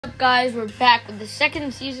What's up, guys? We're back with the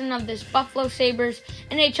second season of this Buffalo Sabres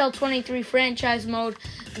NHL 23 franchise mode.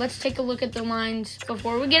 Let's take a look at the lines.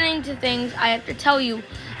 Before we get into things, I have to tell you,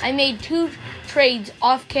 I made 2 trades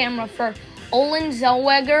off camera for Olen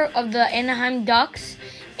Zellweger of the Anaheim Ducks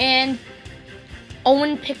and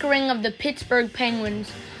Owen Pickering of the Pittsburgh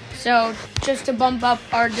Penguins. So just to bump up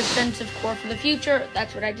our defensive core for the future,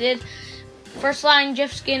 that's what I did. First line,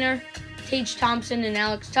 Jeff Skinner, Tage Thompson, and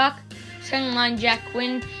Alex Tuch. Second line, Jack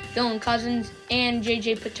Quinn, Dylan Cousins, and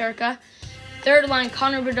J.J. Peterka. Third line,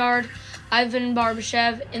 Connor Bedard, Ivan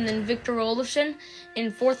Barbashev, and then Victor Olofsson.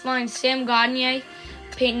 And fourth line, Sam Gagner,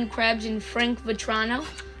 Peyton Krebs, and Frank Vetrano.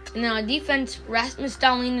 And then on defense, Rasmus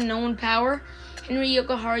Dahlin and Owen Power, Henry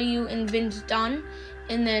Jokiharju and Vince Dunn.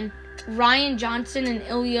 And then Ryan Johnson and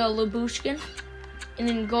Ilya Lyubushkin. And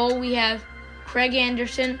in goal, we have Craig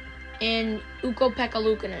Anderson and Ukko-Pekka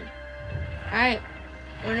Luukkonen. All right.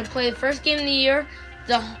 We're going to play the first game of the year.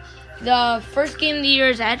 The first game of the year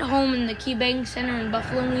is at home in the KeyBank Center in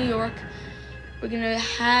Buffalo, New York. We're going to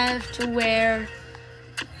have to wear...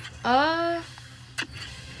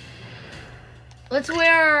 let's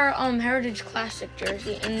wear our Heritage Classic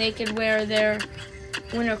jersey, and they could wear their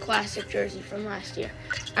Winter Classic jersey from last year.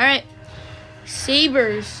 All right.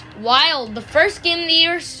 Sabres, Wild. The first game of the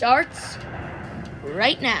year starts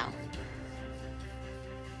right now.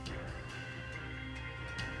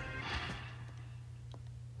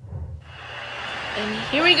 And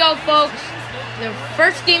here we go, folks. The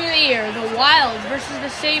first game of the year, the Wild versus the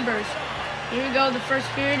Sabres. Here we go. The first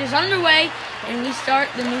period is underway, and we start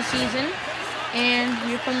the new season. And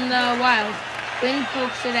here come the Wild. Quinn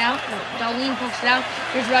pokes it out. No, Dahlin pokes it out.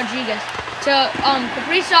 Here's Rodriguez to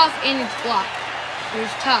Kaprizov, and it's blocked.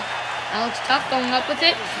 Here's Tuch. Alex Tuch going up with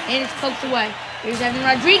it, and it's poked away. Here's Evan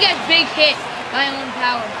Rodriguez. Big hit by Owen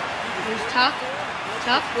Power. Here's Tuch.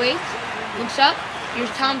 Tuch waits. Looks up.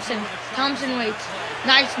 Here's Thompson. Thompson waits.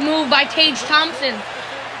 Nice move by Tage Thompson.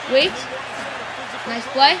 Waits. Nice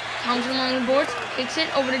play. Thompson along the boards. Kicks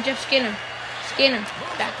it over to Jeff Skinner. Skinner.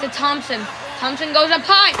 Back to Thompson. Thompson goes up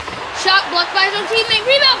high. Shot blocked by his own teammate.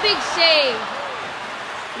 Rebound. Big save.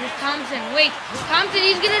 Here's Thompson. Wait. Thompson,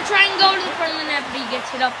 he's going to try and go to the front of the net, but he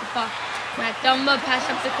gets hit up the puck. Matt Dumba pass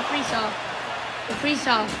up to Kaprizov.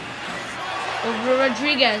 Kaprizov. Over to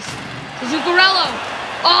Rodriguez. To Zuccarello.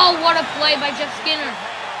 Oh, what a play by Jeff Skinner.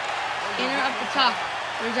 Skinner up the top.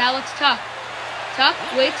 There's Alex Tuch. Tuch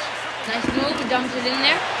waits. Nice move. He dumps it in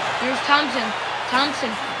there. Here's Thompson.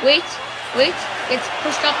 Thompson waits. Gets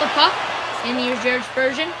pushed off the puck. And here's Jared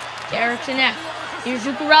Spurgeon to Eriksson Ek. Here's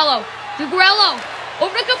Zuccarello. Zuccarello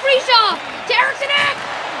over to Kaprizov. To Eriksson Ek.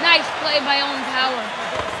 Nice play by Owen Power.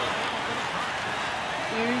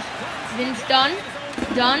 Here's Vince Dunn.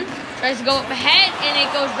 Dunn tries to go up ahead, and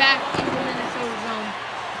it goes back into Minnesota zone.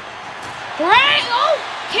 Right! Oh!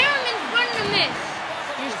 Karam in front of the miss.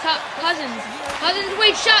 Here's Cousins. Cousins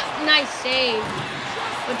waits, shot. Nice save.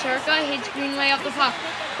 Peterka hits Greenway off the puck.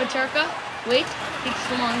 Peterka waits, kicks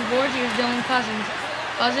along the boards. Here's Dylan Cousins.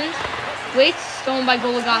 Cousins waits, stolen by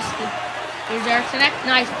Goligoski. Here's Eriksson Ek.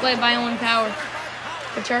 Nice play by Owen Power.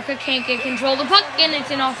 Peterka can't get control of the puck, and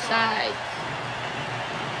it's an offside.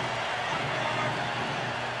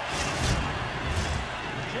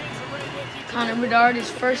 Connor Bedard,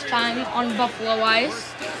 his first time on Buffalo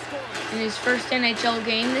ice in his first NHL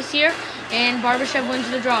game this year, and Barbashev wins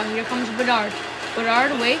the draw. Here comes Bedard.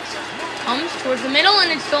 Bedard waits, comes towards the middle,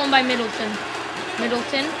 and it's stolen by Middleton.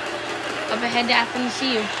 Middleton up ahead to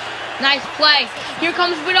Athanasiou. Nice play. Here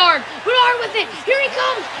comes Bedard. Bedard with it. Here he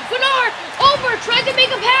comes. Bedard over, tries to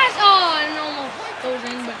make a pass. Oh, and almost goes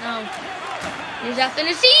in, but no. Here's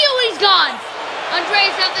Athanasiou. He's gone.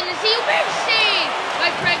 Andreas Athanasiou, big save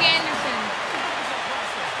by Craig Anderson.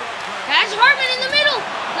 That's Hartman in the middle.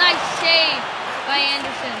 Nice save by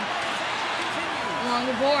Anderson. Along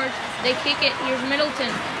the boards, they kick it. Here's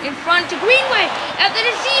Middleton in front to Greenway.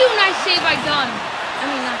 Athanasiou, nice save by Dunn.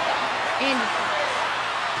 Not Anderson.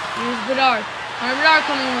 Here's Bedard. Connor Bedard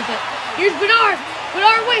coming with it. Here's Bedard.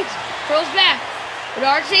 Bedard waits. Curls back.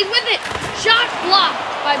 Bedard stays with it. Shot blocked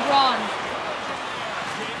by Braun.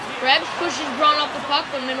 Krebs pushes Braun off the puck,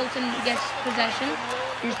 but Middleton gets possession.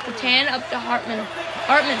 Here's Patan up to Hartman.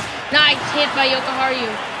 Hartman, nice hit by Jokiharju.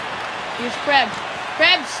 Here's Krebs.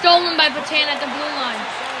 Krebs stolen by Patan at the blue line.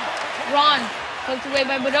 Braun poked away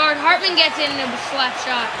by Bedard. Hartman gets in a slap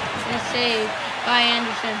shot and a save by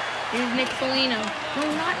Anderson. Here's Nick Foligno. No,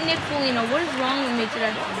 not Nick Foligno. What is wrong with me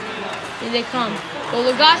today? Here they come.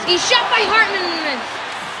 Goligoski shot by Hartman.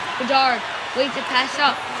 Bedard waits to pass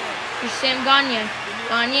up. Here's Sam Gagner.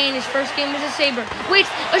 Gagner in his first game as a Sabre. Waits,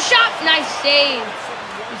 a shot. Nice save.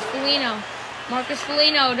 It's Foligno. Marcus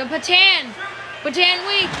Foligno to Patan. Batan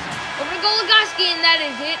waits. Over to Goligoski, and that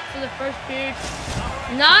is it for the first period.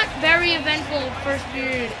 Not very eventful first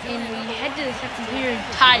period, and we head to the second period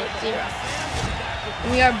tied at 0.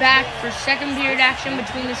 We are back for second period action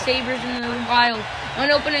between the Sabres and the Wild. On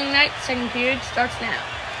opening night, second period starts now.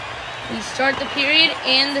 We start the period,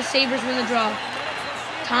 and the Sabres win the draw.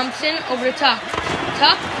 Thompson over to Tuck.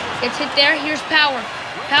 Tuck gets hit there. Here's Power.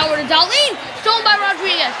 Power to Darlene. Stolen by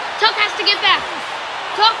Rodriguez. Tuck has to get back.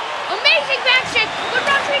 Tuck, amazing back check, but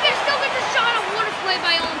Rodriguez still gets a shot of water play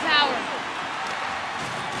by Owen Power.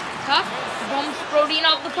 Tuck bumps Brodin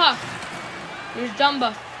off the puck. Here's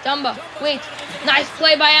Dumba. Dumba, wait. Nice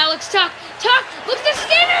play by Alex Tuck. Tuck, look to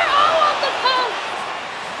Skinner. Oh, off the post.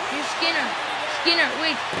 Here's Skinner. Skinner,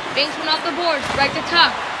 wait. Banks one off the boards. Right to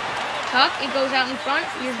Tuck. Tuck, it goes out in front.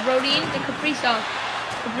 Here's Brodin to Kaprizov.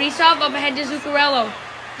 Kaprizov up ahead to Zuccarello.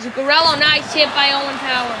 Zuccarello, nice hit by Owen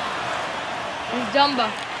Power. Here's Dumba.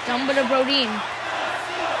 Dumba to Brodin.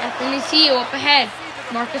 Athanasiou up ahead.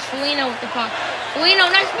 Marcus Foligno with the puck. Foligno,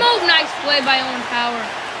 nice move. Nice play by Owen Power.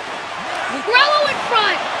 Zuccarello in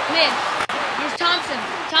front. Miss. Here's Thompson.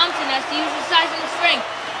 Thompson has to use his size and strength.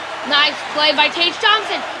 Nice play by Tage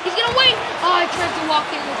Thompson. He's going to wait. Oh, I tried to walk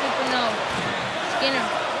in with it, but no. Skinner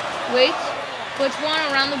waits. Puts one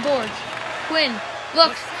around the boards. Quinn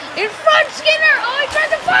looks. In front, Skinner. Oh, he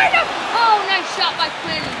tried to find him. Oh, nice shot by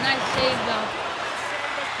Quinn. Nice save, though.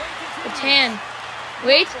 Batan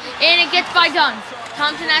waits, and it gets by Dunn.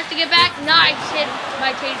 Thompson has to get back. Nice hit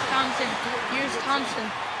by Tage Thompson. Here's Thompson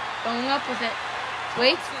going up with it.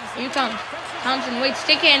 Waits. Here comes. Thompson waits.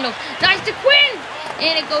 Stick handle. Nice to Quinn,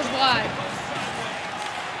 and it goes wide.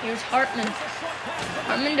 Here's Hartman.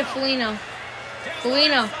 Hartman to Foligno.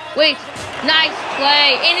 Foligno waits. Nice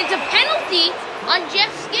play, and it's a penalty on Jeff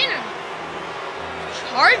Skinner.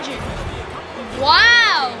 Charging.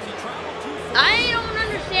 Wow. I don't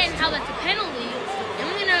understand how that's a penalty. I'm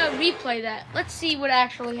going to replay that. Let's see what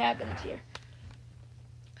actually happened here.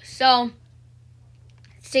 So,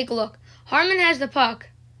 let's take a look. Hartman has the puck.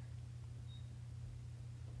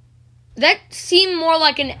 That seemed more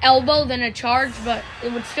like an elbow than a charge, but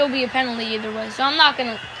it would still be a penalty either way. So I'm not going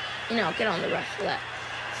to, get on the ref for that.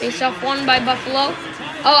 Face-off won by Buffalo.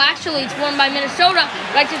 Oh, actually, it's won by Minnesota.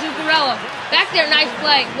 Right to Zuccarello. Back there, nice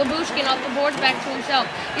play. Labushkin off the boards, back to himself.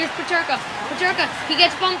 Here's Peterka. Peterka, he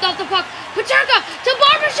gets bumped off the puck. Peterka to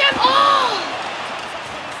Barbashev. Oh!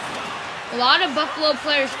 A lot of Buffalo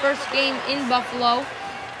players' first game in Buffalo.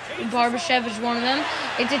 Barbashev is one of them.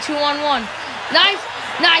 It's a 2-on-1.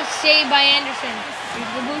 Nice save by Anderson. Here's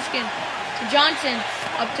Labushkin to Johnson.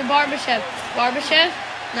 Up to Barbashev. Barbashev,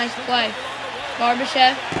 nice play.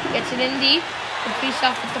 Barbashev gets it in deep.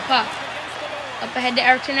 Kaprizov with the puck. Up ahead to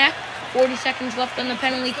Eriksson. 40 seconds left on the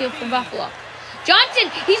penalty kill for Buffalo. Johnson,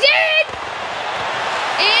 he's in!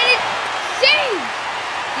 And it's saved!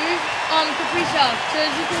 Here's Kaprizov to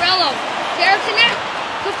Zuccarello. To Eriksson.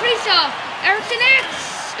 Kaprizov. Eriksson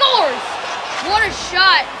scores! What a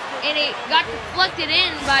shot! And it got deflected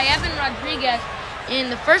in by Evan Rodriguez.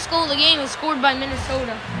 And the first goal of the game was scored by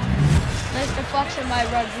Minnesota. Nice deflection by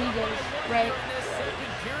Rodriguez, right?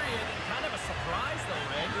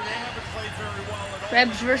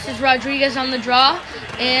 Krebs versus Rodriguez on the draw,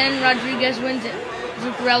 and Rodriguez wins it.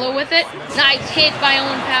 Zuccarello with it. Nice hit by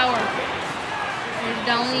Owen Power. Here's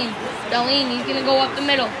Darlene. Darlene, he's going to go up the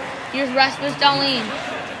middle. Here's Rasmus Darlene.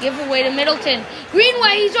 Give away to Middleton.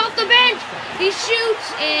 Greenway, he's off the bench. He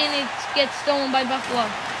shoots, and it gets stolen by Buffalo.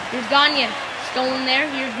 Here's Gagne. Stolen there.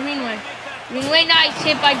 Here's Greenway. Greenway, nice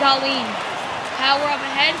hit by Darlene. Power up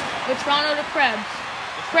ahead. Vetrano to Krebs.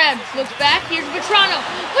 Krebs looks back. Here's Vetrano.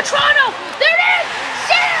 Vetrano! There it is!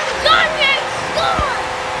 Sam Gagne scores!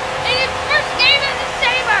 In his first game as a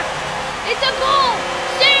Sabre. It's a goal.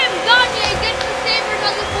 Sam Gagne gets the Sabres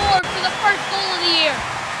on the board for the first goal of the year.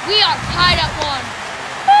 We are tied at 1.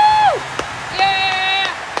 Woo! Yeah!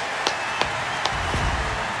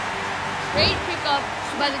 Great pickup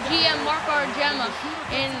by the GM Mark Argema,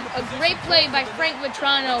 and a great play by Frank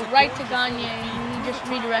Vetrano right to Gagne, and he just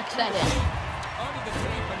redirects that in.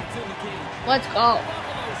 Let's go.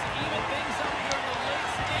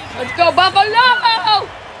 Let's go, Buffalo!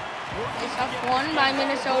 Face-off won by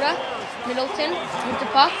Minnesota. Middleton with the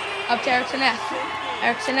puck up to Eriksson.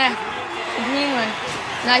 Eriksson to Greenway.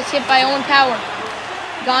 Nice hit by Owen Power.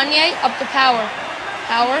 Gagne up to Power.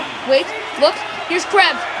 Power waits, looks. Here's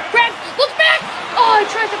Krebs. Krebs looks back. Oh, he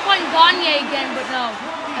tries to find Gagne again, but no.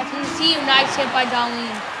 That's going to see you. Nice hit by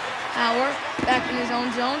Darlene. Power back in his own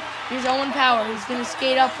zone. Here's Owen Power. He's going to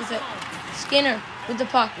skate up with it. Skinner with the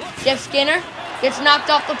puck. Jeff Skinner gets knocked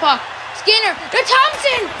off the puck. Skinner to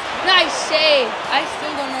Thompson. Nice save. I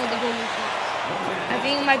still don't know what the goal was. I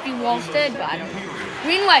think it might be Wallstead, but I don't know.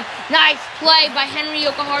 Greenway. Nice play by Henry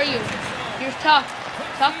Yokoharu. Here's Tuck.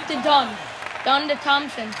 Tuck to Dunn. Dunn to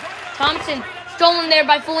Thompson. Thompson stolen there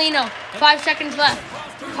by Foligno. 5 seconds left.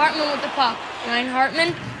 Hartman with the puck. Ryan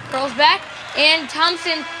Hartman curls back. And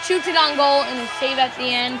Thompson shoots it on goal and a save at the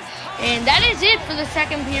end. And that is it for the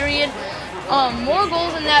second period. More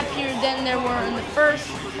goals in that period than there were in the first.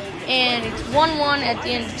 And it's 1-1 at the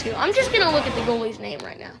end of 2. I'm just going to look at the goalie's name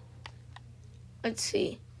right now. Let's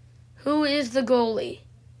see. Who is the goalie?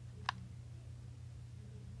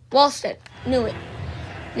 Wallstead. Knew it.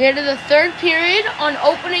 We get to the third period on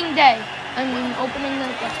opening day. Opening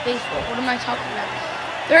night, that's baseball. What am I talking about?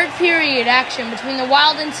 Third period action between the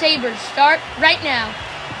Wild and Sabres. Start right now.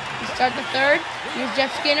 We start the third. Here's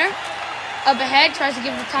Jeff Skinner. Up ahead. Tries to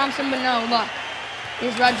give it to Thompson, but no luck.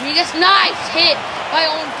 Here's Rodriguez. Nice hit by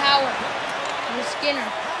Owen Power. Here's Skinner.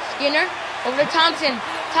 Skinner over to Thompson.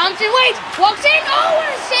 Thompson waits. Walks in. Oh, what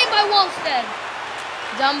a save by Wallstead.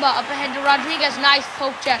 Dumba up ahead to Rodriguez. Nice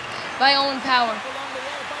poke check by Owen Power.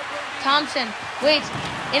 Thompson waits.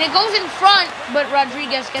 And it goes in front, but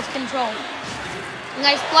Rodriguez gets control.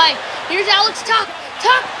 Nice play. Here's Alex Tuck.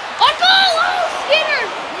 Tuck on goal. Oh, Skinner.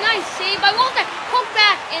 Nice save by Wallstead. Poke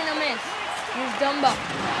back and a miss. Here's Dumba.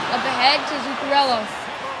 Up ahead to Zuccarello.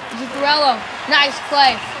 Zuccarello. Nice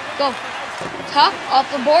play. Go. Tuck off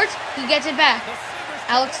the boards. He gets it back.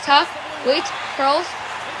 Alex Tuck. Waits. Curls.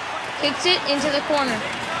 Kicks it into the corner.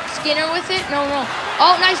 Skinner with it. No.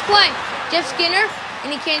 Oh, nice play. Jeff Skinner.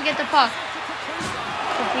 And he can't get the puck.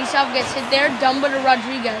 Kaprizov gets hit there. Dumba to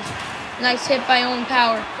Rodriguez. Nice hit by Owen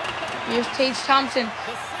Power. Here's Tage Thompson.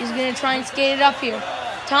 He's going to try and skate it up here.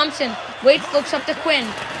 Thompson waits, looks up to Quinn.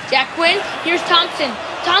 Jack Quinn. Here's Thompson.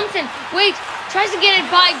 Thompson waits. Tries to get it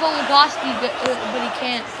by Goligoski, but he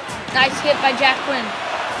can't. Nice hit by Jack Quinn.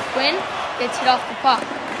 Quinn gets hit off the puck.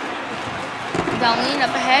 Darlene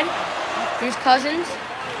up ahead. Here's Cousins.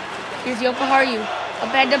 Here's Yokoharu.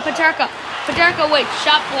 Up ahead to Paterka. Paterka waits.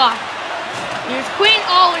 Shot block. Here's Quinn.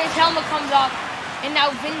 Oh, and his helmet comes off. And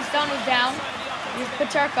now Vince Dunn is down. Here's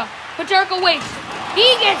Paterka. Paterka waits. He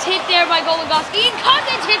gets hit there by Goligoski. And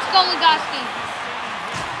Cousins hits Goligoski.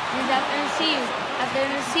 Here's after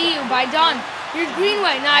the see you by Dunn. Here's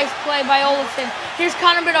Greenway. Nice play by Olafson. Here's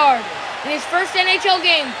Connor Bedard. In his first NHL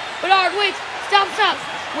game. Bedard waits. Stops up.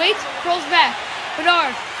 Waits. Curls back.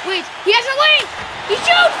 Bedard waits. He has a lane. He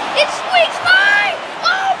shoots. It squeaks by.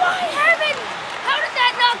 Oh my heaven. How did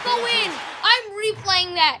that not go in? I'm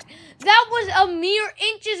replaying that. That was a mere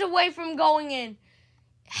inches away from going in.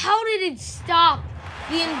 How did it stop?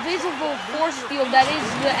 The invisible force field that is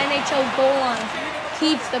the NHL goal line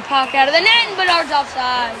keeps the puck out of the net, and Bedard's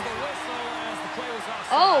offside.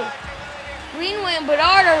 Oh, Greenway and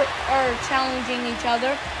Bedard are challenging each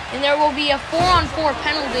other, and there will be a 4-on-4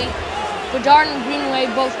 penalty. Bedard and Greenway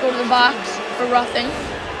both go to the box for roughing.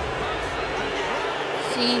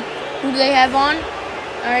 See, who do they have on?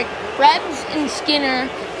 All right, Krebs and Skinner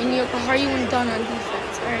and Yokoharu and Dunn on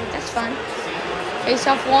defense. All right, that's fine.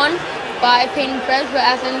 Face-off won by Peyton Krebs, but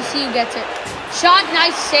Athanasiou gets it. Shot,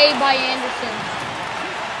 nice save by Anderson.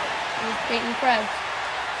 Here's Peyton Krebs.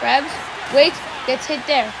 Krebs waits, gets hit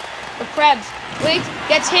there. But Krebs waits,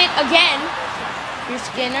 gets hit again. Here's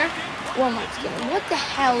Skinner. Well, not Skinner. What the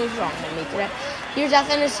hell is wrong with me today? Here's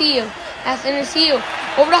Athanasiou. Athanasiou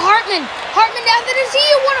over to Hartman. Hartman to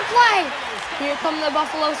Athanasiou. What a play! Here come the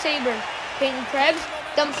Buffalo Sabres. Peyton Krebs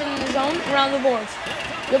dumps it in the zone around the boards.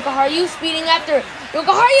 Yokoharu speeding after it.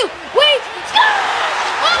 Yokoharu, wait! Score!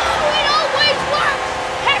 Oh, it always works!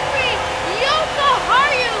 Henry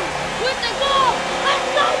Yokoharu with the goal. Let's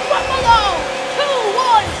go Buffalo!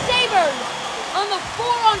 2-1 Sabres on the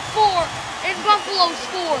 4-on-4, and Buffalo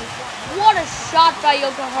scores. What a shot by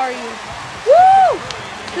Yokoharu. Woo!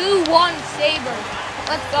 2-1 Sabres.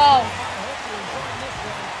 Let's go.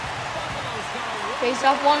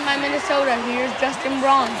 Face-off won by Minnesota. Here's Justin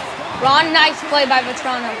Braun. Braun, nice play by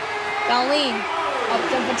Vetrano. Darlene up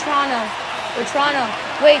to Vetrano. Vetrano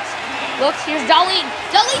waits, looks. Here's Darlene.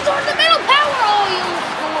 Darlene towards the middle. Power. Oh, he almost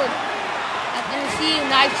scored. Athanasiou,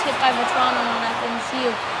 nice hit by Vetrano on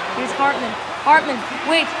Athanasiou. Here's Hartman. Hartman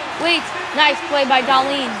waits. Nice play by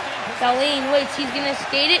Darlene. Darlene waits. He's gonna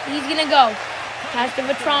skate it. He's gonna go. Pass to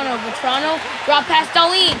Vetrano. Vetrano drop past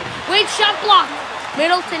Darlene. Waits, shot block.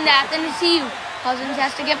 Middleton to Athanasiou. Cousins has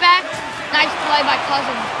to get back. Nice play by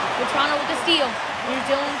Cousins. Vetrano with the steal. Here's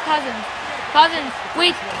Dylan Cousins. Cousins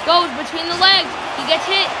waits, goes between the legs. He gets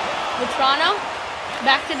hit. Vetrano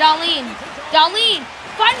back to Darlene. Darlene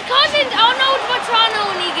finds Cousins. Oh no, it's Vetrano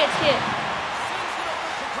and he gets hit.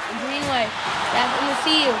 Greenway. That's in the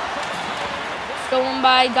seal. Stolen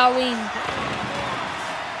by Darlene.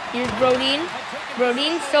 Here's Brodin.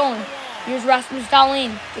 Brodin stolen. Here's Rasmus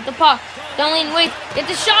Dahlin with the puck. Dahlin waits, gets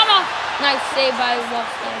the shot off. Nice save by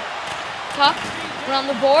Wolfstein. Tuck around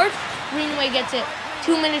the board. Greenway gets it.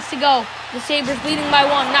 2 minutes to go. The Sabres leading by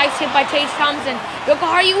 1. Nice hit by Tage Thompson.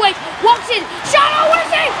 Yokoharu waits, walks in. Shot on, what a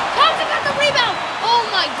save! Thompson got the rebound. Oh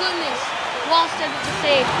my goodness. Wallstead with the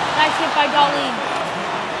save. Nice hit by Dahlin.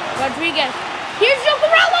 Rodriguez. Here's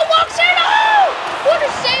Zuccarello, walks in. Oh! What a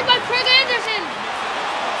save by Craig Anderson.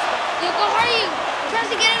 Yokoharu tries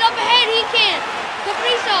to get it up ahead. He can't.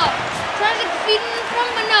 Kaprizov tries to feed it in front,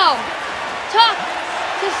 but no. Tuck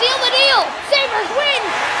to seal the deal. Sabres win.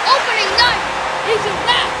 Opening night is a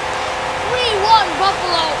wrap. 3-1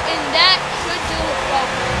 Buffalo, and that should do it,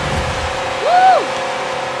 folks. Woo!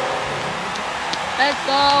 Let's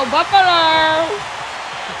go, Buffalo!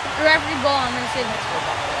 For every goal, I'm going to say let's go,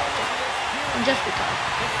 Buffalo. Just because.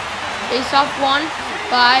 Face-off won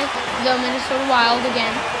by the Minnesota Wild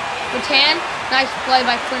again. Rattan, nice play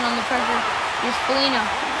by Quinn on the pressure. Here's Foligno.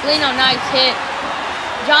 Foligno, nice hit.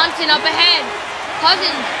 Johnson up ahead.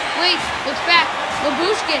 Cousins, waits, looks back.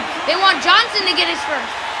 Labushkin, they want Johnson to get his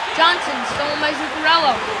first. Johnson, stolen by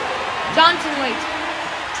Zuccarello. Johnson waits.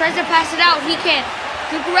 Tries to pass it out. He can't.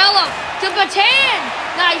 Zuccarello to Batan.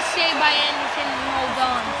 Nice save by Anderson and hold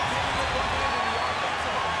on.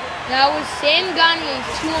 That was Sam Gagne's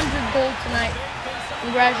 200th goal tonight.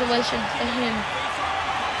 Congratulations to him.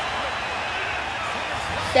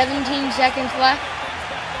 17 seconds left.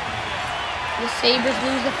 The Sabres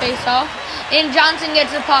lose the face-off. And Johnson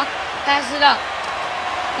gets the puck. Passes it up.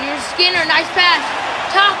 Here's Skinner. Nice pass.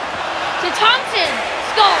 Top to Thompson.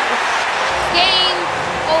 Scores. Game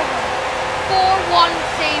over. 4-1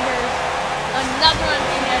 Sabres. Another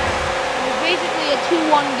empty netter. It was basically a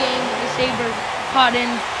 2-1 game. The Sabres caught in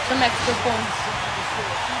some extra points.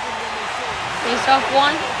 Face-off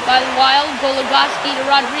won by the Wild. Goligoski to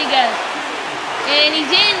Rodriguez. And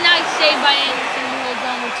he's in. Nice save by Anderson, who holds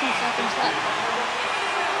on with 2 seconds left.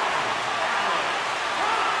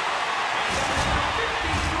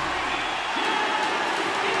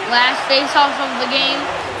 Last face-off of the game.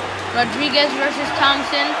 Rodriguez versus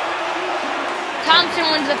Thompson.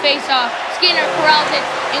 Thompson wins the face-off. Skinner corrals it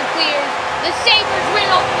and clears. The Sabres win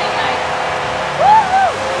opening night.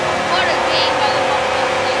 Woo-hoo! What a game by the Buffalo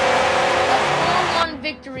Sabres. A 4-1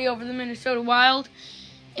 victory over the Minnesota Wild.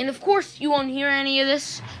 And of course, you won't hear any of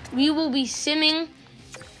this. We will be simming.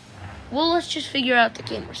 Well, let's just figure out the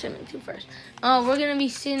game we're simming to first. We're going to be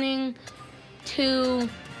simming to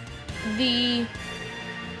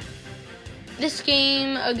this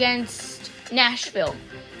game against Nashville.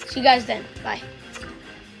 See you guys then. Bye.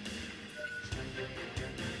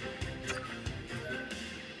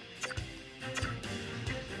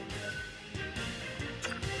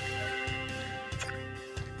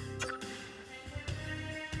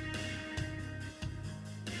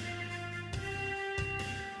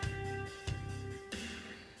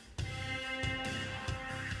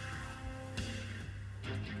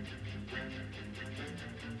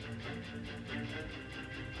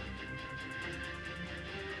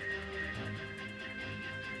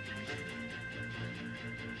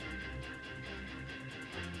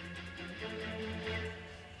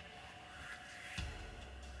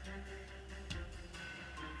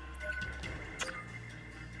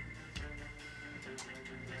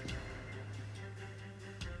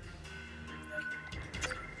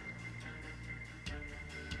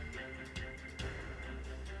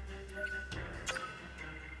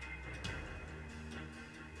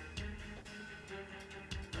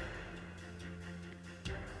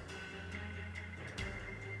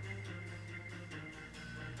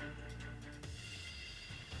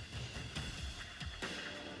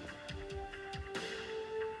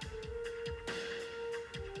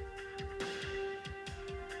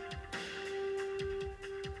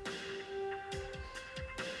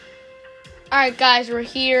 Alright guys, we're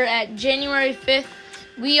here at January 5th.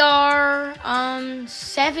 We are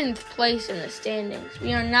 7th place in the standings.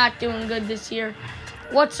 We are not doing good this year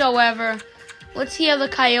whatsoever. Let's see how the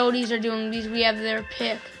Coyotes are doing because we have their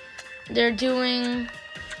pick. They're doing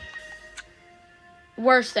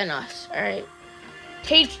worse than us. Alright.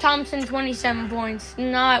 Tage Thompson, 27 points.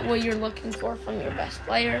 Not what you're looking for from your best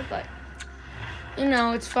player, but you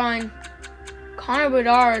know, it's fine. Connor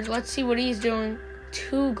Bedard, let's see what he's doing.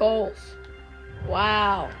 2 goals.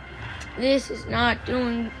 Wow, this is not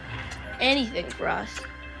doing anything for us.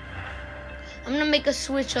 I'm going to make a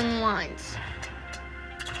switch on the lines.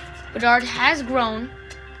 Bedard has grown.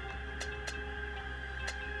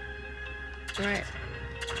 Alright,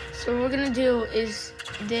 so what we're going to do is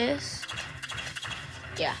this.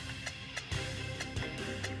 Yeah.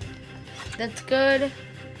 That's good.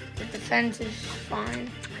 The defense is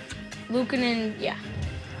fine. Luukkonen, yeah.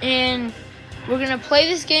 And we're going to play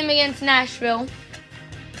this game against Nashville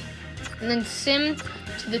and then sim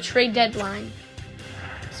to the trade deadline.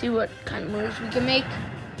 See what kind of moves we can make.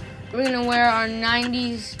 We're going to wear our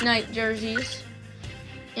 90s night jerseys.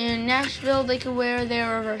 And Nashville, they could wear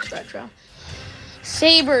their reverse retro.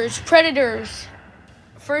 Sabres, Predators.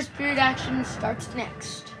 First period action starts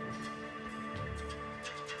next.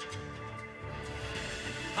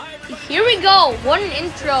 Here we go. What an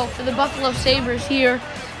intro for the Buffalo Sabres here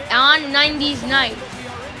on 90s night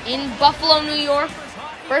in Buffalo, New York.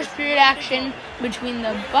 First period action between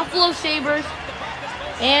the Buffalo Sabres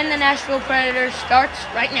and the Nashville Predators starts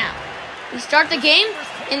right now. We start the game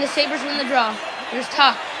and the Sabres win the draw. Here's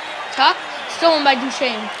Tuck. Tuck, stolen by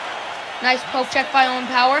Duchesne. Nice poke check by Owen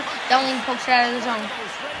Power. Dahlin pokes it out of the zone.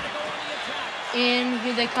 And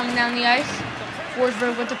here they come down the ice.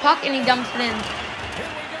 Forsberg with the puck and he dumps it in.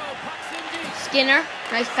 Skinner,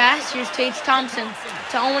 nice pass. Here's Tage Thompson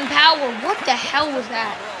to Owen Power. What the hell was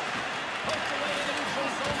that?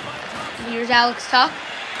 Here's Alex Tuck.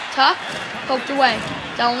 Tuck, poked away.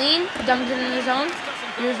 Dahlin dumped it in the zone.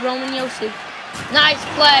 Here's Roman Josi. Nice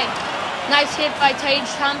play. Nice hit by Tage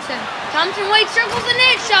Thompson. Thompson waits, circles the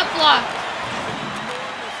net, shot blocked.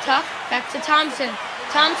 Tuck, back to Thompson.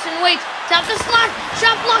 Thompson waits, top the slot,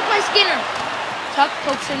 shot blocked by Skinner. Tuck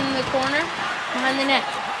pokes it in the corner, behind the net.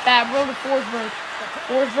 Fabro to Forsberg.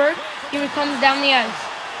 Forsberg, here he comes down the ice.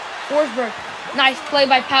 Forsberg, nice play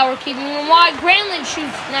by Power, keeping him wide. Granlund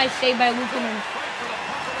shoots, nice save by Luukkonen.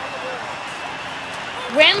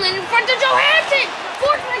 Granlund in front of Johansson.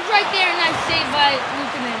 Forsberg's right there, nice save by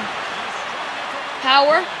Luukkonen.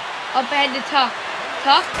 Power, up ahead to Tuck.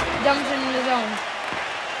 Tuck, dumps it in the zone.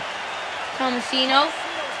 Tomasino,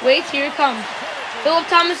 waits, here it comes. Philip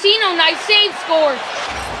Tomasino, nice save, scores.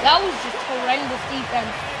 That was just horrendous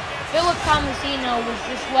defense. Philip Tomasino was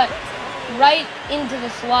just let right into the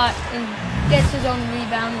slot and gets his own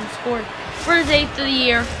rebound and scored for his 8th of the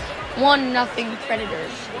year. 1-0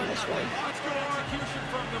 Predators in this one.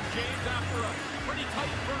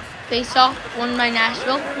 Face-off, won by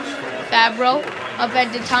Nashville. Fabro, up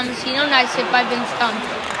ahead to Tomasino. Nice hit by Vince Dunn.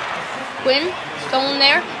 Quinn, stolen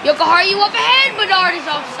there. Yokoharu up ahead. Bedard is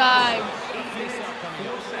offside.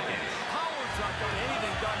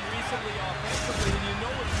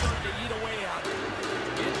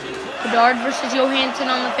 Bedard versus Johansson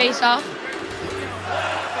on the face-off.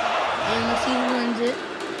 And let's see who wins it.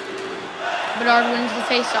 Bedard wins the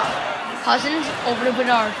face-off. Cousins over to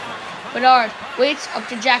Bedard. Bedard waits up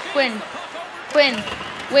to Jack Quinn. Quinn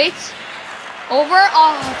waits. Over.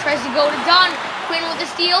 Oh, tries to go to Dunn. Quinn with a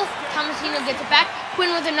steal. Tomasino gets it back.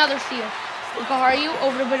 Quinn with another steal. Yokoharu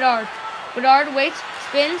over to Bedard. Bedard waits.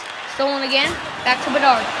 Spins. Stolen again. Back to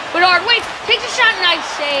Bedard. Bedard waits. Takes a shot. Nice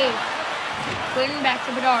save. Quinn back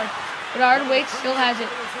to Bedard. Bedard waits. Still has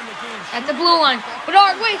it. At the blue line.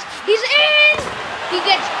 Bedard waits. He's in. He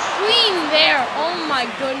gets creamed there. Oh my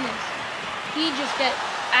goodness. He just gets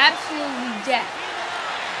absolutely dead.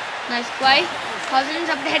 Nice play. Cousins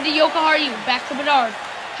up ahead to Yokoharu. Back to Bedard.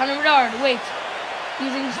 Connor Bedard waits.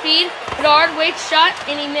 Using speed. Bedard waits. Shot.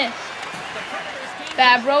 And he missed.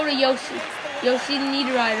 Fabro to Josi. Josi to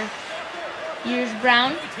Niederreiter. Here's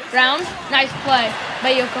Brown. Brown. Nice play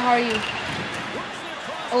by Yokoharu.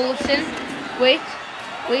 Olofsson. Waits.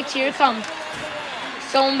 Waits. Here it comes.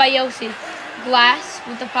 Stolen by Josi. Glass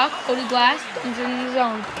with the puck. Cody Glass comes in the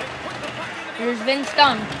zone. Here's Vince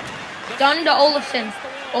Dunn. Dunn to Olofsson.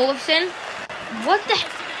 Olofsson.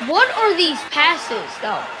 What are these passes,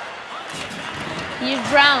 though? Here's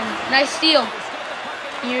Brown. Nice steal.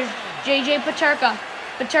 Here's JJ Peterka.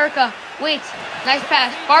 Peterka waits. Nice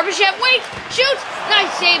pass. Barbashev waits. Shoots.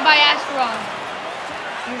 Nice save by Askarov.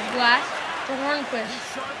 Here's Glass to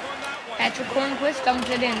Hornquist. Patrick Hornquist dumps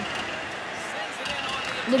it in.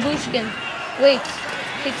 Labushkin waits.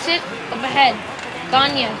 Kicks it up ahead.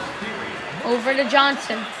 Gagne. Over to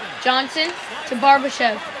Johnson. Johnson to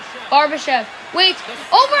Barbashev. Barbashev waits.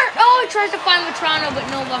 Over. Oh, he tries to find Vetrano, but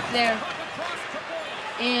no luck there.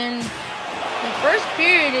 And the first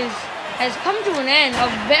period has come to an end. A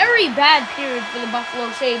very bad period for the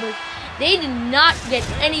Buffalo Sabres. They did not get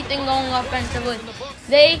anything going offensively.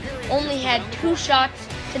 They only had 2 shots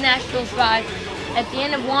to Nashville's 5. At the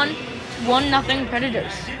end of 1-0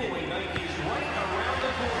 Predators.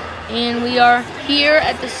 And we are here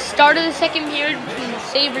at the start of the second period between the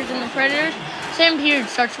Sabres and the Predators. Second period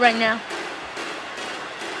starts right now.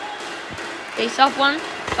 Face-off one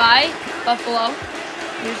by Buffalo.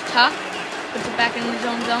 Here's Tuck. Puts it back in his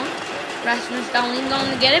own zone. Rasmus Dahlin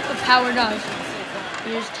going to get it, but Power does.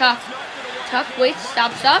 Here's Tuck. Tuck waits,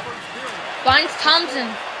 stops up. Finds Thompson.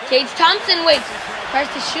 Tage Thompson waits.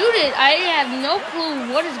 Tries to shoot it. I have no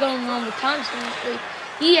clue what is going on with Thompson.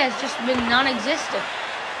 He has just been non-existent.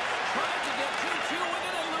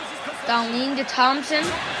 Darlene to Thompson.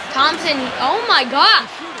 Thompson, oh my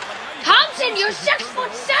gosh. Thompson, you're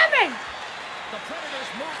 6'7".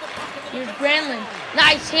 Here's Granlund.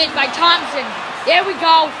 Nice hit by Thompson. There we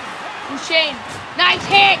go. Shane. Nice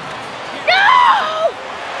hit. No!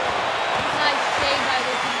 Nice save by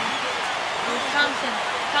the team. Here's Thompson.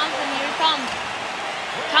 Thompson, here he comes.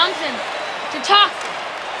 Thompson to Tuck.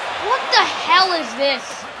 What the hell is this?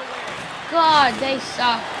 God, they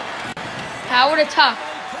suck. Power to Tuck.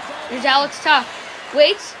 Here's Alex Tuck.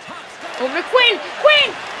 Waits. Over to Quinn.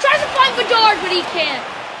 Quinn tries to find Bedard, but he can't.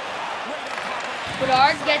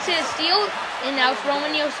 Bedard gets it, a steal, and now it's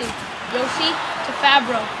Roman Josi. Josi to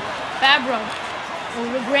Fabro. Fabro.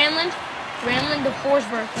 Over to Granlund. Granlund to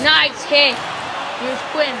Forsberg. Nice hit. Here's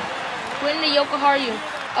Quinn. Quinn to Yokoharu.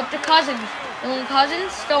 Up to Cousins. Dylan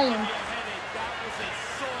Cousins, stolen.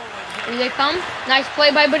 Here they come. Nice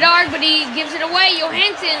play by Bedard, but he gives it away.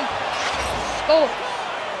 Johansson scores.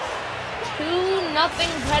 2-0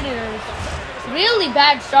 Predators. Really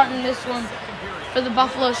bad start in this one for the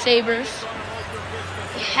Buffalo Sabres.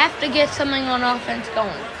 You have to get something on offense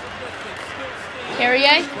going.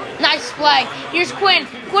 Carrier, nice play. Here's Quinn.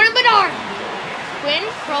 Quinn and Bedard. Quinn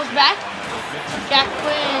curls back. Jack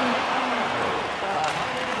Quinn.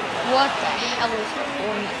 What the hell is going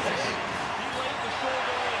on?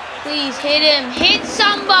 Please hit him. Hit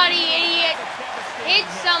somebody, idiot. Hit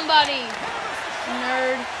somebody.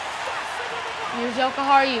 Nerd. Here's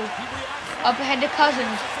Yokoharu. Up ahead to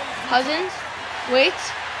Cousins. Cousins.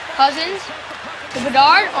 Waits. Cousins. To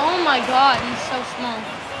Bedard. Oh my god, he's so small.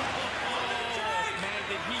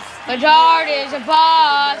 Bedard is a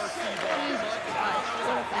boss. Jesus Christ,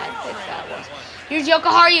 what a bad pitch that was. Here's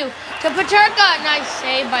Yokoharu to Peterka. Nice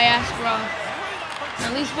save by Askarov.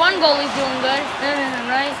 At least one goalie's doing good.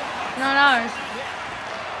 Right? Not ours.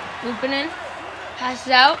 Looping in.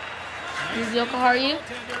 Passes out. Here's Yokoharu.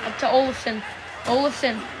 Up to Olofsson.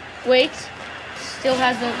 Olofsson waits. Still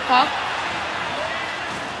has the puck.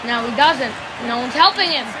 Now he doesn't. No one's helping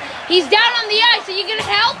him. He's down on the ice. Are you going to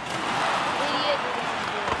help? Idiot.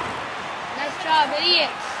 Nice job,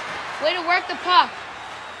 idiots. Way to work the puck.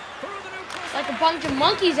 Like a bunch of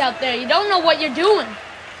monkeys out there. You don't know what you're doing.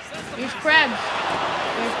 Here's Krebs.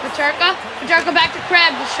 Here's Peterka. Peterka back to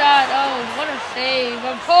Krebs. The shot. Oh, what a save.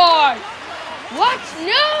 Of course. What?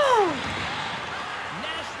 No!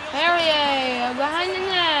 Carrier behind the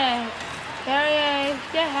net. Carrier.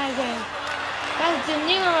 That's the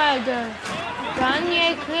Niederreiter.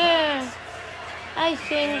 Gagne clear.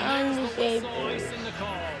 Icing on the Sabres.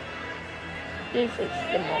 This is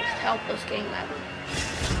the most helpless game ever.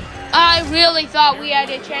 I really thought we had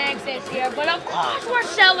a chance this year, but of course we're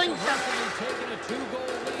selling something.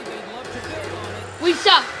 We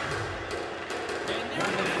suck.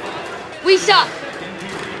 We suck.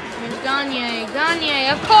 Here's Gagne. Gagne,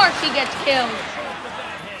 of course he gets killed.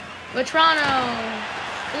 Vetrano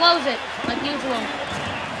blows it like usual.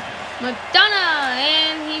 McDonough,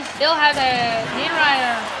 and he still has it.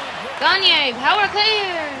 Niederreiter. Gagne, power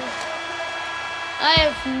clears. I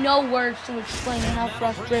have no words to explain how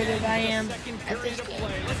frustrated I am at this game.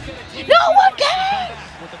 No one cares!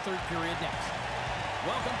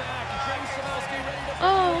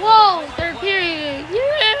 Oh, whoa! Third period.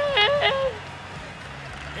 Yeah!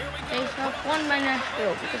 Face off one by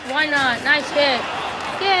Nashville, because why not? Nice hit.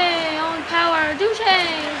 Yay! On power. Douche!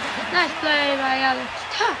 Nice play by Alex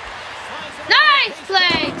Tuck. Nice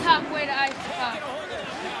play! Tuck, way to ice the puck.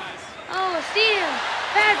 Oh, a steal.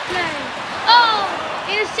 Bad play. Oh,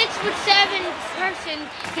 and a 6'7" person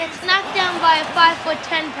gets knocked down by a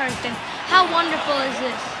 5'10" person. How wonderful is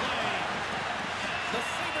this?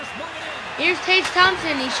 Here's Tage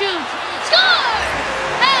Thompson. He shoots. Score!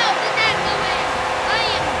 How did that go in? I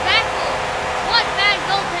am baffled. What bad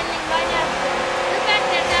goaltending by Nashville. The fact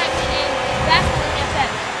that that went in is baffling at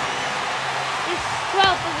best. It's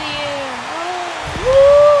 12th of the year. Oh,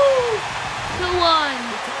 woo!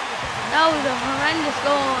 2-1. That was a horrendous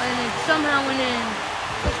goal, and it somehow went in.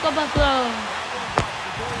 Let's go Buffalo.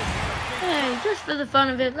 Hey, just for the fun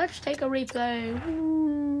of it, let's take a replay.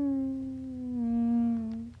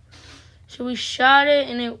 So we shot it,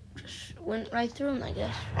 and it just went right through him, I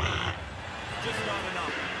guess. Just not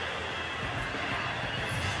enough.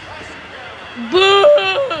 Boo!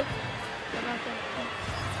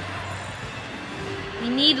 We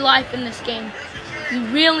need life in this game. We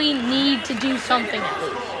really need to do something at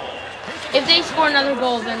least. If they score another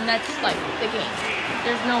goal, then that's like the game.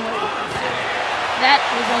 There's no way we can that. That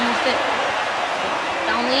was almost it.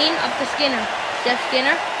 Darlene up to Skinner. Jeff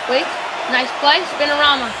Skinner, wait, nice play,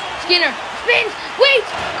 spinorama. Skinner, spins, wait,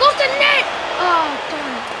 goes to net. Oh,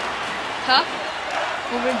 darn it. Tuck,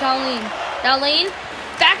 over to Darlene. Darlene,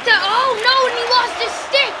 back to, oh no, and he lost his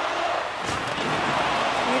stick.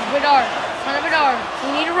 Here's Bedard, Connor Bedard. We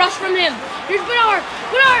need a rush from him. Here's Bedard,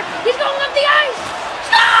 Bedard, he's going up the ice.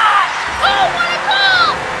 Stop! Oh, what a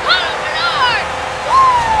goal! Connor Bedard!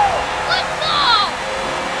 Woo! Let's go!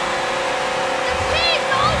 The kid's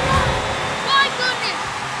almost, my goodness,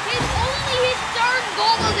 only his third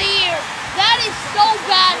goal of the year. That is so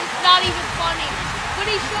bad, it's not even funny. But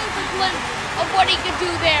he shows a glimpse of what he could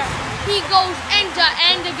do there. He goes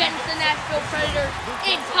end-to-end against the Nashville Predators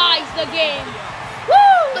and ties the game.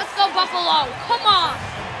 Woo! Let's go, Buffalo. Come on.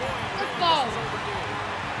 Let's go.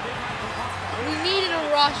 We needed a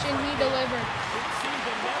rush, and he delivered.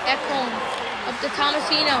 Ekholm up to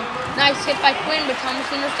Tomasino. Nice hit by Quinn, but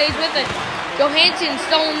Tomasino stays with it. Johansson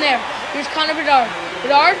stolen there. Here's Connor Bedard.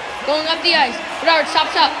 Bedard going up the ice. Bedard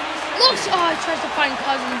stops up. Looks. Oh, he tries to find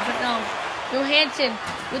Cousins, but no. Johansson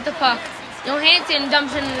with the puck. Johansson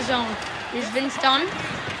dumps it in the zone. Here's Vince Dunn.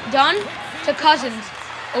 Dunn to Cousins.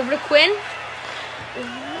 Over to Quinn.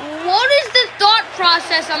 What is the thought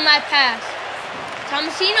process on that pass?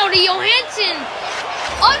 Tomasino to Johansson.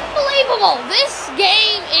 Unbelievable. This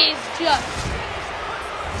game is just...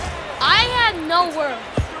 I have no words.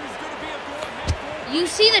 You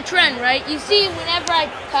see the trend, right? You see whenever I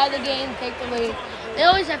tie the game, take the lead. They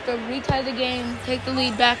always have to retie the game, take the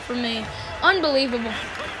lead back from me. Unbelievable.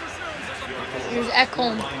 Here's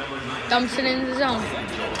Ekholm. Dumps it in the zone.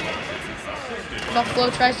 Buffalo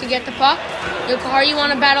tries to get the puck. Yokohara, you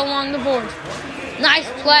want to battle along the boards. Nice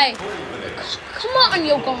play. Come on,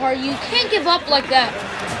 Yokohara. You can't give up like that.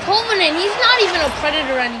 Tolvanen, he's not even a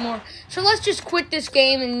Predator anymore. So let's just quit this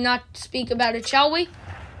game and not speak about it, shall we?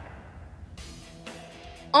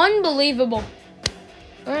 Unbelievable.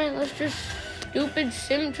 Alright, let's just stupid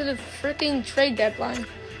sim to the freaking trade deadline.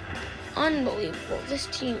 Unbelievable. This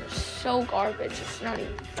team is so garbage. It's not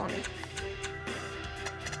even funny.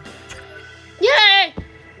 Yay!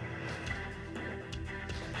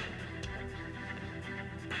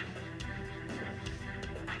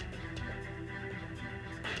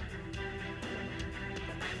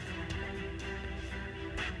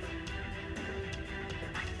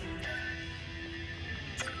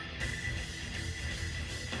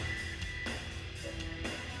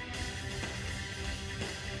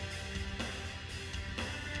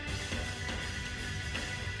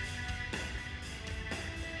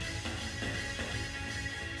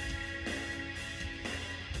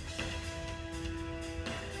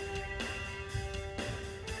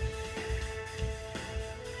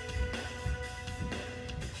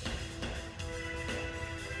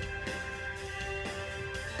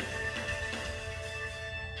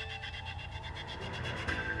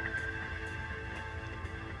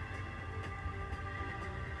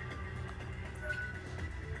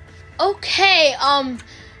 Okay,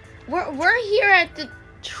 we're here at the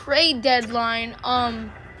trade deadline. Somehow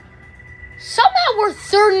we're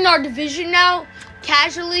third in our division now,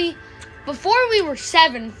 casually. Before we were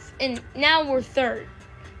 7th, and now we're third.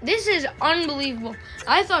 This is unbelievable.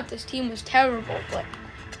 I thought this team was terrible, but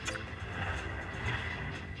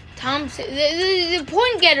the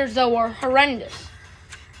point getters, though, are horrendous.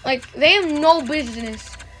 Like, they have no business.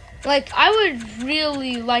 Like, I would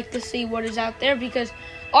really like to see what is out there, because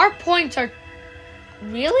our points are...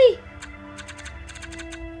 Really?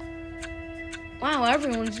 Wow,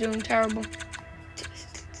 everyone's doing terrible.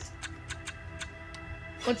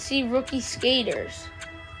 Let's see rookie skaters.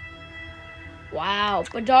 Wow,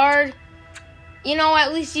 Bedard. You know,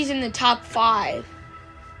 at least he's in the top 5.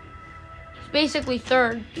 He's basically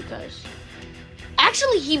third because...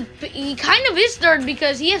 Actually, he kind of is third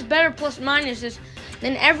because he has better plus minuses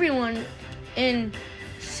than everyone in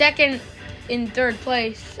second and third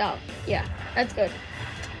place. So, yeah, that's good.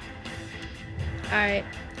 Alright,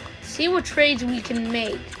 see what trades we can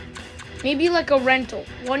make. Maybe like a rental,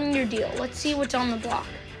 1-year deal. Let's see what's on the block.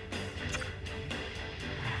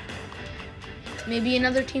 Maybe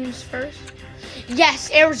another team's first.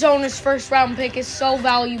 Yes, Arizona's first round pick is so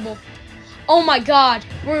valuable. Oh my God,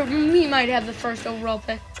 we might have the first overall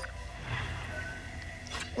pick.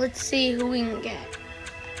 Let's see who we can get.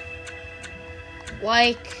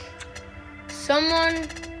 Like someone,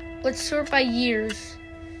 let's sort by years.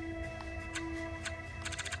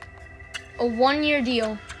 A 1-year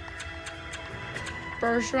deal.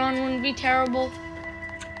 Bergeron wouldn't be terrible.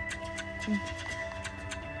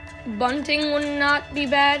 Bunting would not be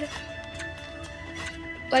bad.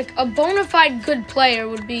 Like a bona fide good player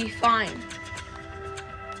would be fine.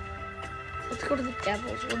 Let's go to the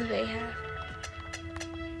Devils. What do they have?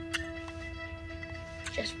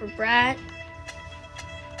 Jesper Bratt.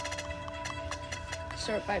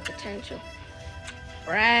 Sort by potential.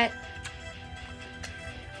 Bratt.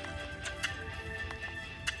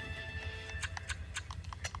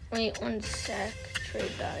 Wait 1 sec.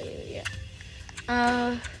 Trade value,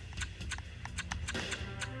 yeah.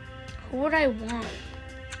 Who would I want?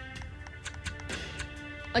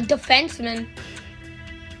 A defenseman?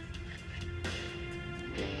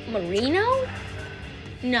 Marino?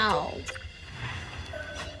 No.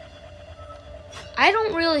 I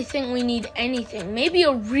don't really think we need anything. Maybe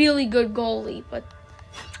a really good goalie, but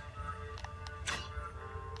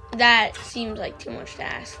that seems like too much to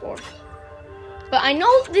ask for. But I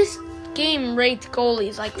know this game rates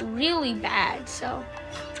goalies like really bad, so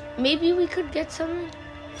maybe we could get something.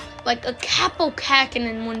 Like a Capo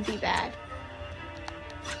Kakinen wouldn't be bad.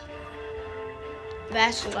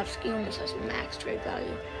 Vasilevsky almost has max trade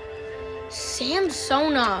value.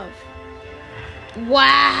 Samsonov.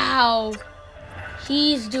 Wow.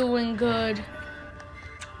 He's doing good.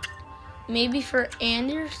 Maybe for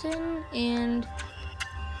Anderson and...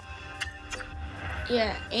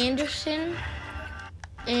 yeah, Anderson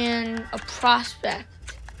and a prospect.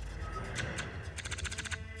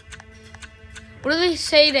 What do they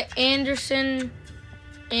say to Anderson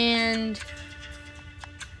and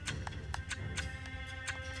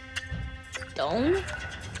Doan?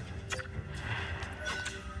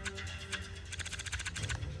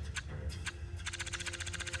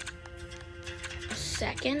 A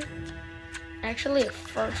second? Actually, a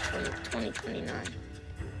first from 2029.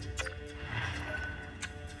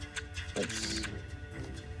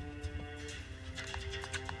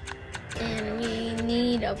 And we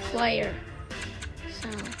need a player. So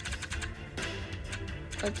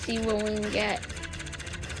let's see what we can get.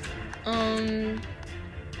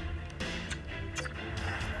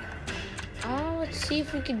 Oh, let's see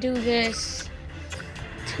if we can do this.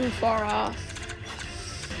 Too far off.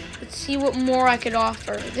 Let's see what more I could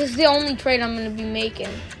offer. This is the only trade I'm going to be making.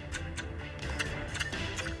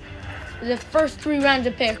 The first 3 rounds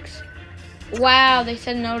of picks. Wow, they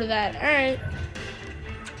said no to that. All right.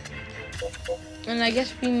 And I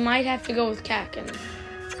guess we might have to go with Kakinen.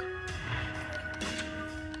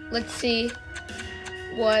 Let's see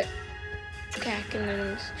what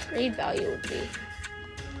Kakinen's trade value would be.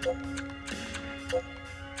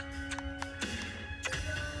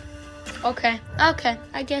 Okay.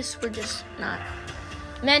 I guess we're just not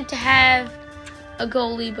meant to have a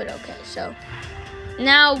goalie, but okay. So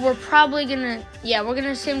now we're probably gonna, we're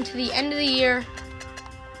gonna sim to the end of the year,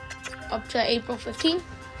 up to April 15th.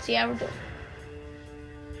 See how we're doing.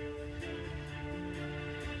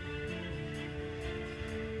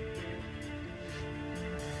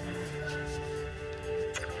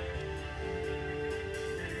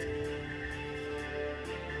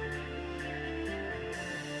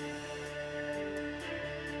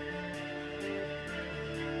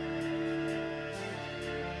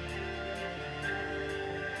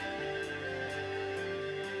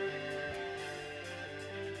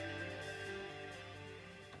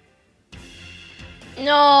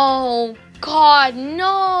 No, God,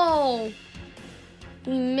 no.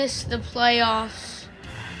 We missed the playoffs.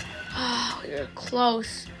 Oh, we were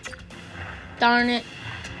close. Darn it.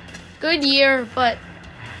 Good year, but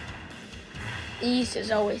the East is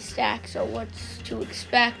always stacked, so what's to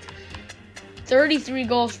expect? 33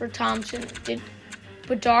 goals for Thompson. Did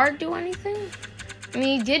Bedard do anything? I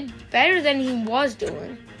mean, he did better than he was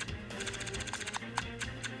doing.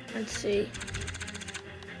 Let's see.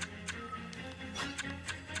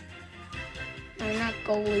 No, not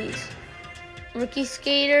goalies. Rookie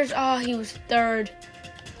skaters. Oh, he was 3rd.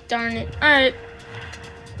 Darn it. Alright.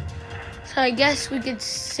 So I guess we could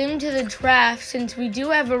sim to the draft since we do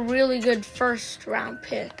have a really good 1st round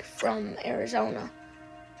pick from Arizona.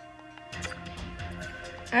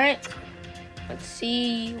 Alright. Let's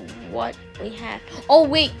see what we have. Oh,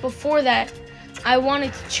 wait. Before that, I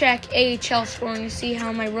wanted to check AHL scoring to see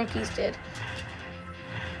how my rookies did.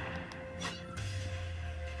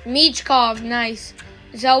 Michkov, nice.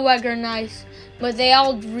 Zellweger, nice. But they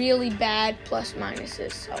all really bad plus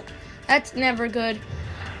minuses, so that's never good.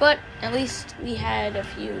 But at least we had a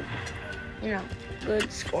few,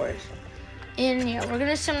 good scores. And yeah, we're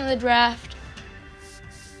gonna sim to the draft.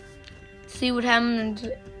 See what happens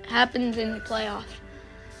in the playoffs.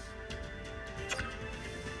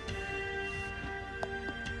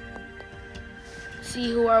 See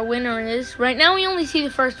who our winner is. Right now we only see the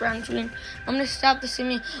 1st round screen. I'm going to stop the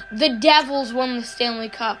simming. The Devils won the Stanley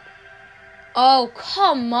Cup. Oh,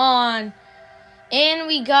 come on. And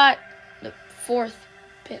we got the 4th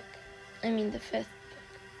pick. I mean the 5th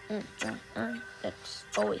pick. That's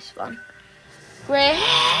always fun.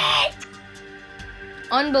 Great.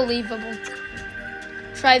 Unbelievable.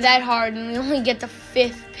 Try that hard and we only get the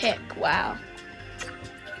 5th pick. Wow.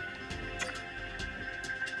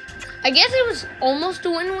 I guess it was almost a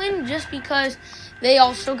win-win just because they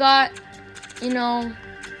also got,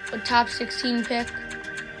 a top 16 pick.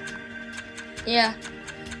 Yeah.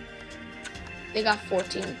 They got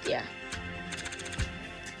 14th, yeah.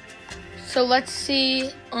 So let's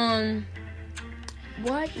see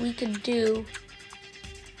what we could do.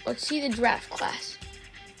 Let's see the draft class.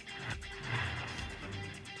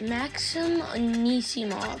 Maxim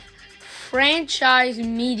Anisimov, franchise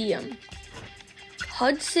medium.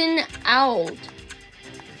 Hudson Ould.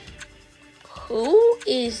 Who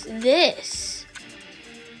is this?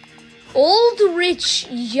 Oldrich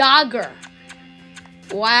Yager.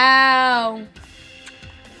 Wow.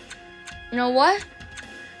 You know what?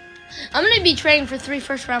 I'm going to be trading for 3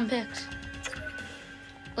 first-round picks.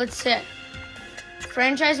 Let's sit.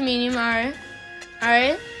 Franchise medium, all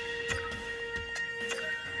right.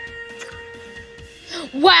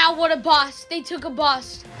 Wow, what a bust. They took a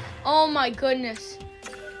bust. Oh, my goodness.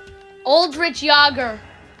 Oldrich Yager.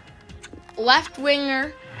 Left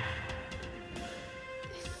winger.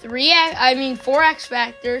 4 X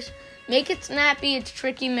factors. Make it snappy, it's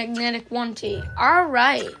tricky, magnetic, 1T. All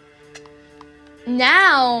right.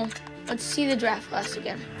 Now, let's see the draft class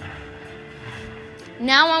again.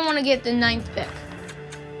 Now I want to get the 9th pick.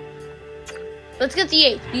 Let's get the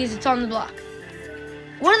 8th because it's on the block.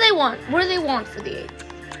 What do they want? What do they want for the 8th?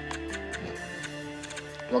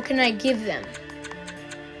 What can I give them?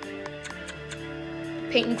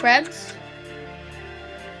 Peyton Krebs?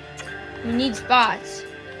 We need spots.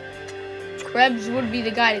 Krebs would be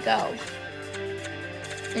the guy to go.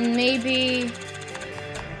 And maybe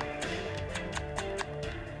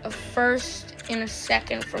a 1st and a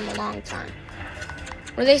 2nd from a long time.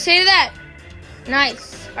 What do they say to that?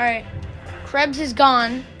 Nice. All right. Krebs is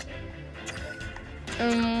gone.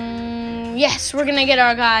 Yes, we're going to get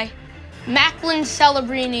our guy. Macklin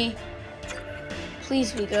Celebrini.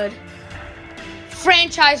 Please be good.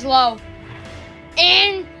 Franchise low.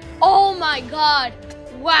 And, oh my God.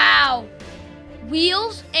 Wow.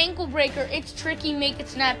 Wheels, ankle breaker. It's tricky, make it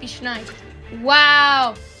snappy, schneid.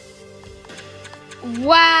 Wow.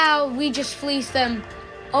 Wow, we just fleeced them.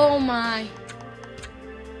 Oh my.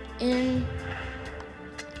 And,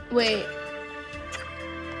 wait.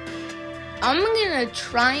 I'm going to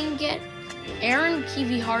try and get Aaron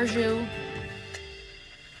Kiviharju.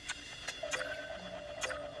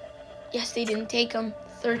 Yes, they didn't take him.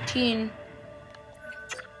 13.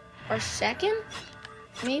 Our 2nd?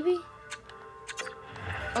 Maybe?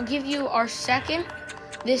 I'll give you our 2nd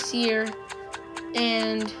this year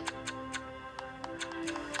and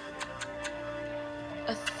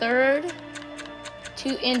a 3rd,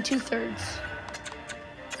 2 2/3.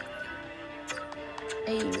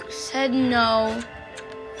 I said no.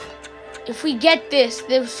 If we get this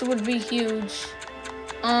would be huge.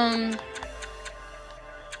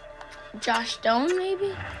 Josh Stone,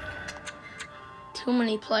 maybe? Too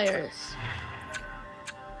many players.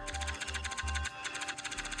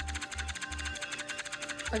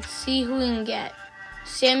 Let's see who we can get.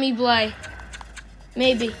 Sammy Blais.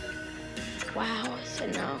 Maybe. Wow, I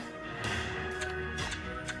said no.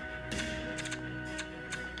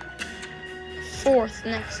 4th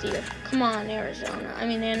next year. Come on, Arizona.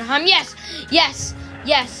 Anaheim. Yes! Yes!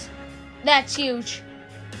 Yes! That's huge.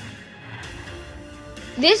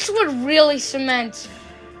 This would really cement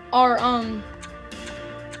our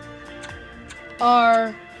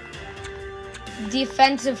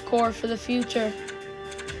defensive core for the future.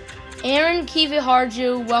 Aaron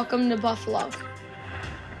Kiviharju, welcome to Buffalo.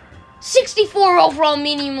 64 overall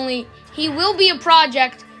minimally. He will be a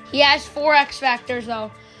project. He has 4 X factors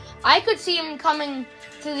though. I could see him coming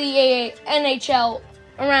to the NHL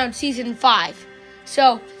around season 5.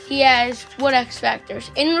 So he has what X factors?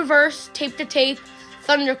 In reverse, tape to tape,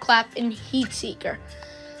 thunderclap, and heat seeker.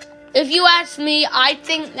 If you ask me, I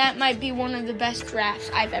think that might be one of the best drafts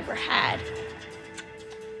I've ever had.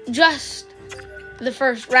 Just the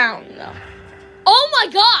first round, though. Oh my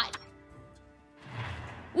God!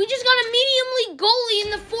 We just got a medium league goalie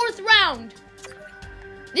in the 4th round.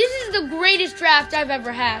 This is the greatest draft I've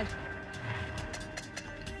ever had.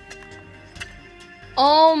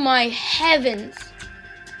 Oh my heavens.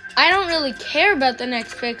 I don't really care about the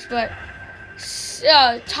next picks, but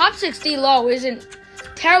top 60 low isn't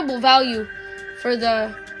terrible value for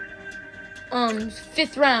the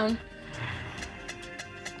 5th round.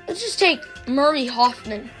 Let's just take Murray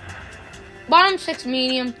Hoffman. Bottom 6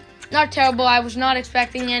 medium. Not terrible. I was not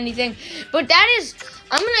expecting anything. But that is,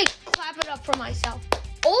 I'm going to clap it up for myself.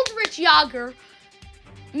 Oldrich Yager,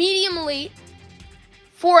 medium elite,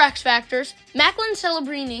 4 X Factors. Macklin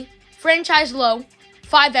Celebrini, franchise low,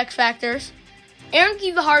 5 X Factors. Aaron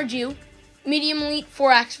Kivaharju, medium elite,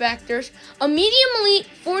 4 X Factors. A medium elite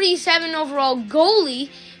 47 overall goalie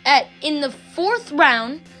in the 4th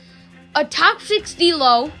round. A top 6 D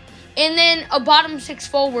low, and then a bottom 6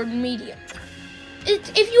 forward medium.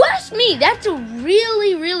 If you ask me, that's a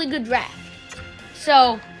really, really good draft.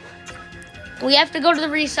 So, we have to go to the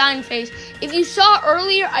re-sign phase. If you saw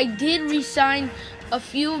earlier, I did re-sign a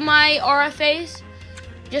few of my RFAs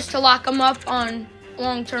just to lock them up on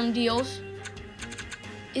long-term deals.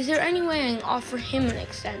 Is there any way I can offer him an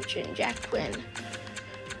extension, Jack Quinn?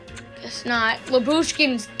 Guess not.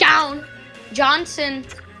 Labushkin's down. Johnson,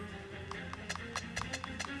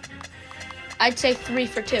 I'd say 3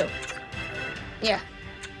 for 2. Yeah.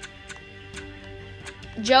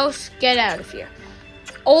 Jose, get out of here.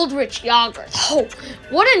 Oldrich Yager. Oh,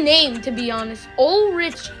 what a name, to be honest.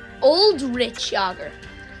 Oldrich Yager.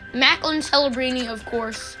 Macklin Celebrini, of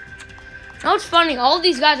course. Now, it's funny. All of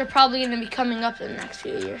these guys are probably going to be coming up in the next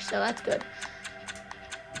few years, so that's good.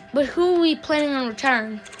 But who are we planning on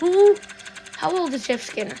retiring? How old is Jeff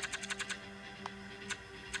Skinner?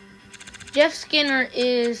 Jeff Skinner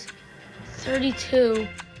is 32.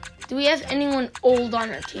 Do we have anyone old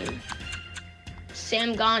on our team?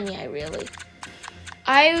 Sam Gagne, really.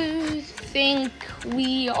 I think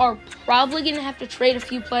we are probably going to have to trade a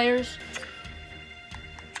few players.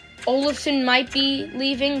 Olofsson might be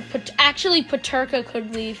leaving. Actually, Paterka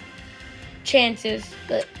could leave. Chances,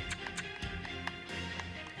 but...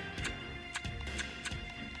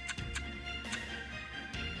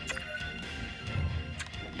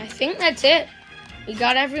 I think that's it. We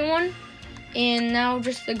got everyone. And now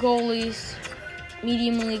just the goalies.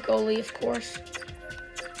 Medium elite goalie, of course.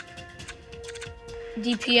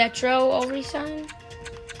 DiPietro, I'll resign.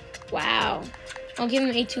 Wow. I'll give him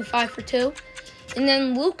 825 for 2. And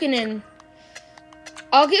then Luukkonen,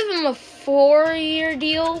 I'll give him a 4-year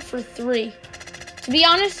deal for 3. To be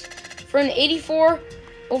honest, for an 84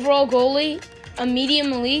 overall goalie, a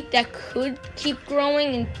medium elite that could keep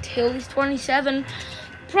growing until he's 27,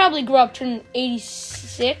 probably grow up to an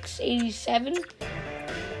 86, 87.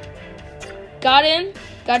 Got him,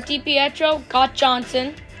 got DiPietro, got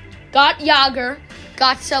Johnson, got Yager,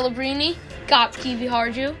 got Celebrini, got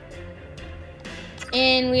Kiviharju.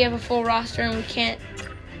 And we have a full roster, and we can't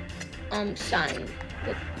sign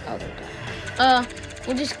the other guy.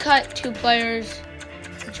 We'll just cut 2 players,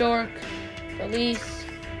 Jork, release,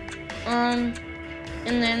 and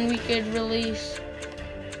then we could release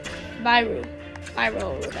Byro,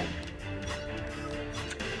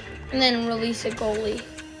 and then release a goalie.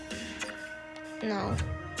 No,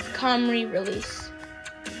 Comrie release,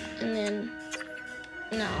 and then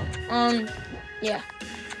yeah,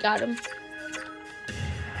 got him.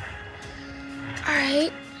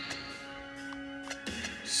 Alright.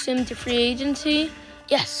 Sim to free agency.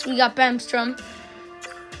 Yes, we got Bamstrom.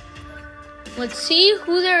 Let's see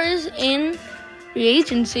who there is in free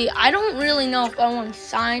agency. I don't really know if I want to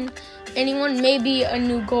sign anyone. Maybe a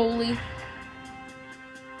new goalie.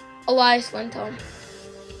 Elias Lindholm.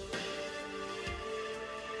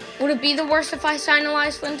 Would it be the worst if I sign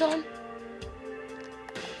Elias Lindholm?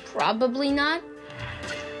 Probably not.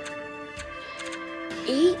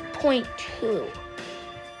 8.2.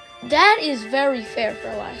 That is very fair for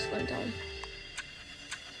Elias Lindholm.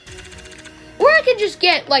 Or I could just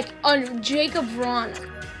get, like, a Jacob Vrana.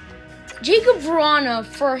 Jacob Vrana,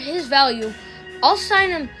 for his value, I'll sign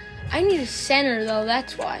him. I need a center, though.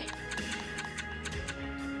 That's why.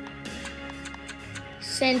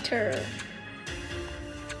 Center.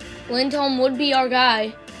 Lindholm would be our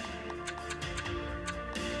guy.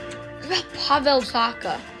 What about Pavel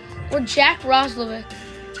Zacha? Or Jack Roslovic?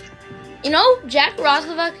 You know, Jack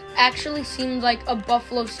Roslovic actually seems like a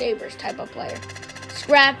Buffalo Sabres type of player.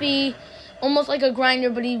 Scrappy, almost like a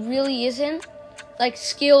grinder, but he really isn't. Like,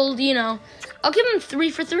 skilled, you know. I'll give him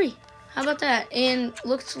 3 for 3. How about that? And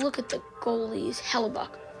let's look at the goalies.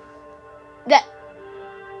 Hellebuck. That,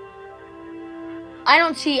 I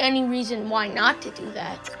don't see any reason why not to do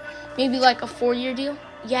that. Maybe like a 4-year deal?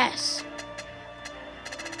 Yes.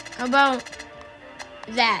 How about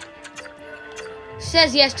that?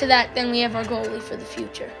 Says yes to that, then we have our goalie for the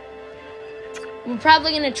future. We're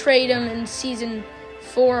probably going to trade him in season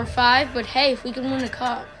 4 or 5, but hey, if we can win a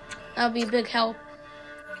cup, that would be a big help.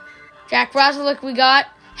 Jack Roslovic we got.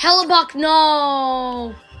 Hellebuck,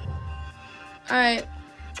 no! Alright.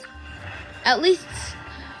 At least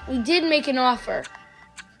we did make an offer.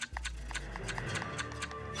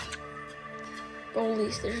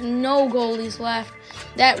 Goalies. There's no goalies left.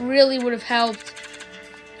 That really would have helped.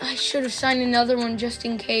 I should have signed another one just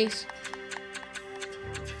in case.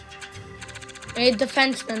 A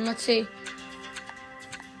defenseman, let's see.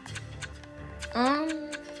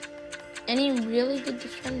 Any really good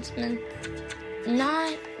defensemen?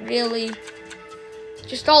 Not really.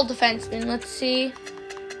 Just all defensemen. Let's see.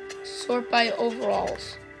 Sort by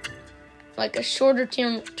overalls. Like a shorter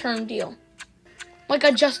term deal. Like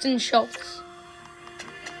a Justin Schultz.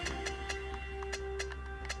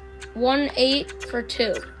 1.8 for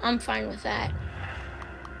 2. I'm fine with that.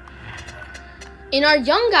 And our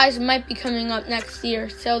young guys might be coming up next year,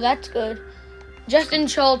 so that's good. Justin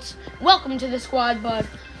Schultz, welcome to the squad, bud.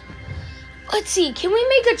 Let's see, can we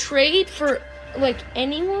make a trade for, like,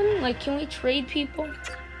 anyone? Like, can we trade people?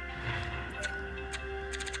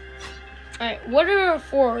 Alright, what are our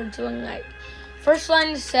forwards looking like? First line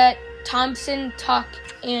is set, Thompson, Tuck,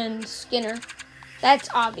 and Skinner. That's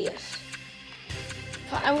obvious.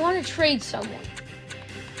 But I want to trade someone.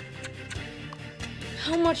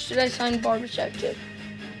 How much did I sign Barbashev to?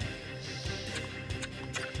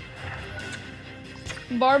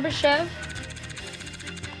 Barbashev.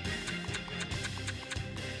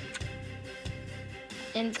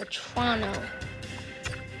 And Vetrano.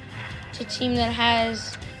 It's a team that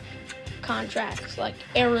has contracts like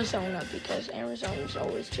Arizona, because Arizona's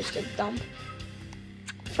always just a dump.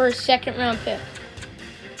 For a second round pick.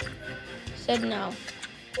 Said no.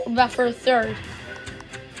 What about for a third?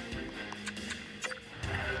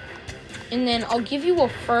 And then I'll give you a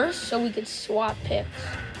first so we could swap picks.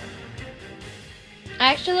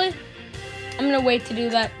 Actually, I'm going to wait to do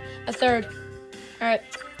that. A third. Alright.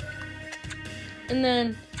 And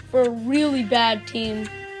then for a really bad team,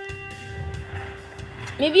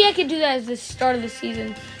 maybe I could do that as the start of the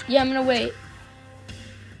season. Yeah, I'm going to wait.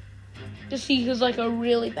 To see who's like a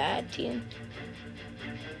really bad team.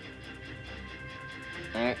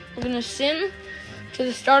 Alright, we're going to sim to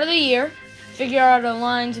the start of the year. Figure out a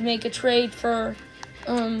line to make a trade for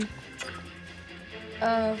a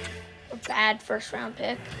bad first round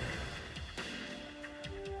pick.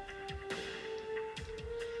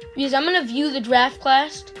 Because I'm going to view the draft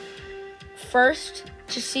class first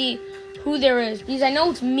to see who there is. Because I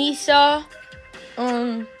know it's Misa.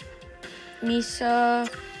 Misa.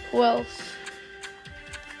 Who else?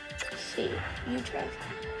 Let's see. You draft.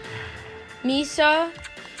 Misa.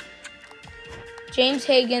 James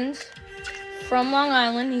Higgins. From Long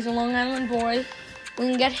Island. He's a Long Island boy. We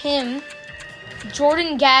can get him.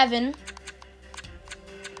 Jordan Gavin.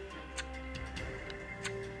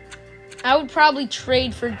 I would probably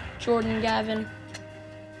trade for Jordan Gavin.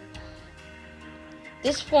 At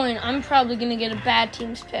this point, I'm probably going to get a bad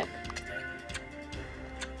team's pick.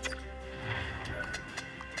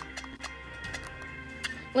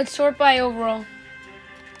 Let's sort by overall.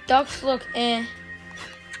 Ducks look eh.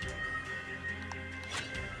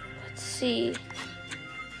 Let's see.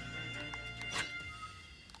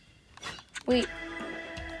 Wait.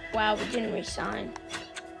 Wow, we didn't resign.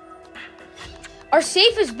 Our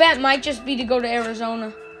safest bet might just be to go to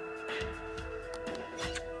Arizona.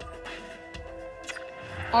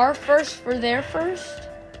 Our first for their first.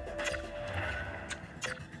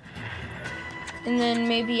 And then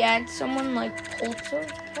maybe add someone like Polta.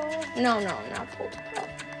 No, not Polta.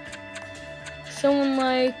 Someone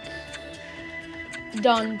like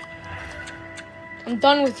Dunn. I'm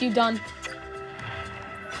done with you, Dunn.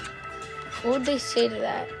 What would they say to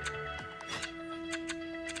that?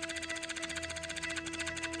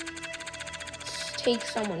 Let's take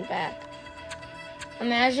someone back.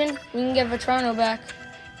 Imagine we can get Vetrano back.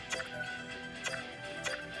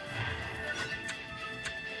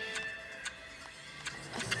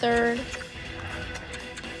 A third.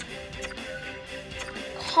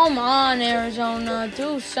 Come on, Arizona.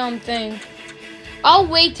 Do something. I'll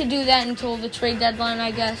wait to do that until the trade deadline,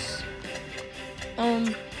 I guess.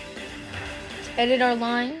 Edit our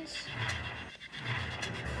lines.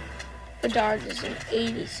 Bedard is an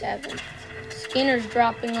 87. Skinner's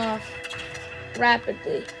dropping off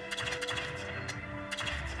rapidly.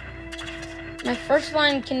 My first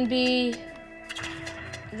line can be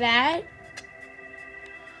that.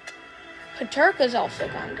 Paterka's also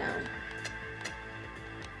gone down.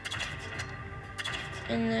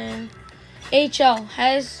 And then HL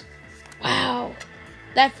has, wow,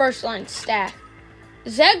 that first line stacked.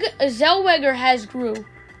 Zellweger has grew.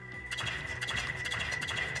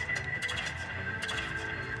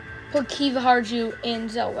 Put Kiva Harju and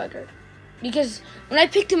Zellweger. Because when I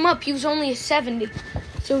picked him up, he was only a 70.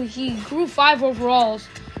 So he grew 5 overalls.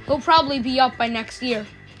 He'll probably be up by next year.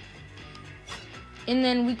 And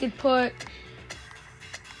then we could put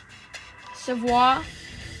Savoie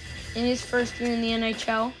in his first year in the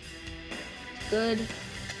NHL. Good.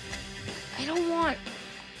 I don't want...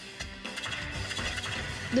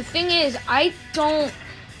 The thing is, I don't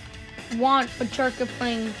want Peterka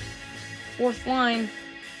playing fourth line.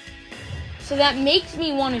 So that makes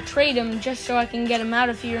me want to trade him just so I can get him out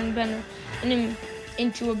of here and him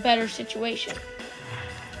into a better situation.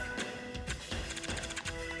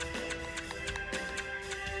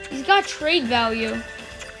 He's got trade value.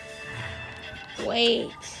 Wait.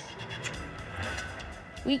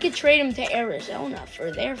 We could trade him to Arizona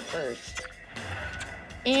for their first.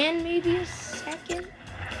 And maybe a second.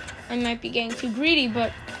 I might be getting too greedy,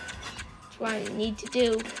 but that's what I need to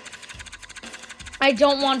do. I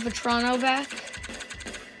don't want Vetrano back.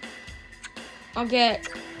 I'll get...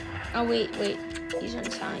 Oh, wait. He's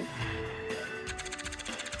unsigned.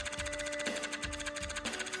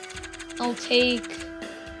 I'll take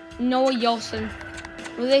Noah Yolson.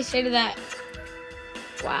 What do they say to that?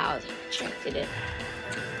 Wow, they rejected it.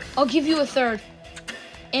 I'll give you a third.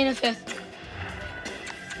 And a fifth.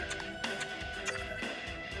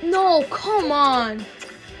 No, come on.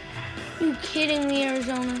 You kidding me,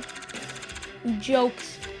 Arizona? You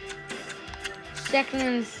jokes. Second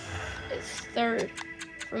and third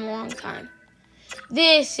for a long time.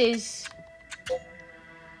 This is...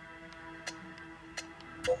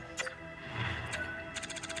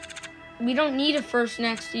 We don't need a first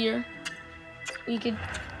next year. We could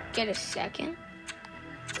get a second.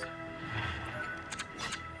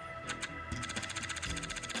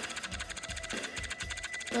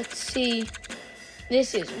 Let's see.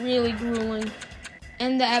 This is really grueling.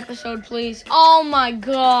 End the episode, please. Oh my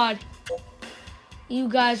god. You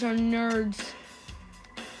guys are nerds.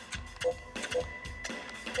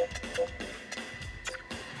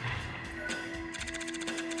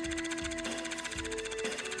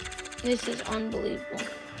 This is unbelievable.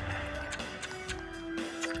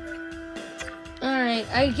 Alright,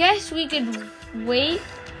 I guess we could wait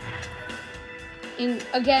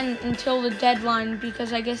again until the deadline,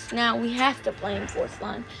 because I guess now we have to play him fourth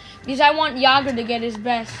line. Because I want Yager to get his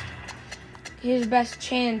best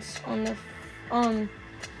chance on the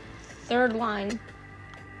third line.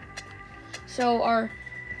 So our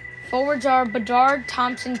forwards are Bedard,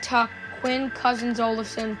 Thompson, Tuck, Quinn, Cousins,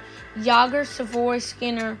 Olofsson, Yager, Savoy,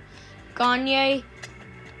 Skinner, Gagne,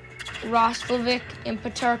 Roslovic, and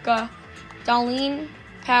Peterka, Dahlin,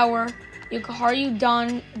 Power, Yukaharu,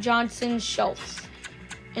 Dunn, Johnson, Schultz.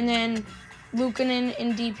 And then Luukkonen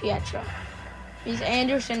and DiPietro. Because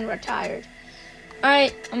Anderson retired.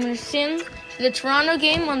 Alright, I'm going to send to the Toronto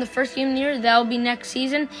game on the first game of the year. That'll be next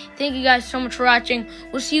season. Thank you guys so much for watching.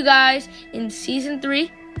 We'll see you guys in Season 3.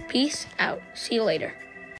 Peace out. See you later.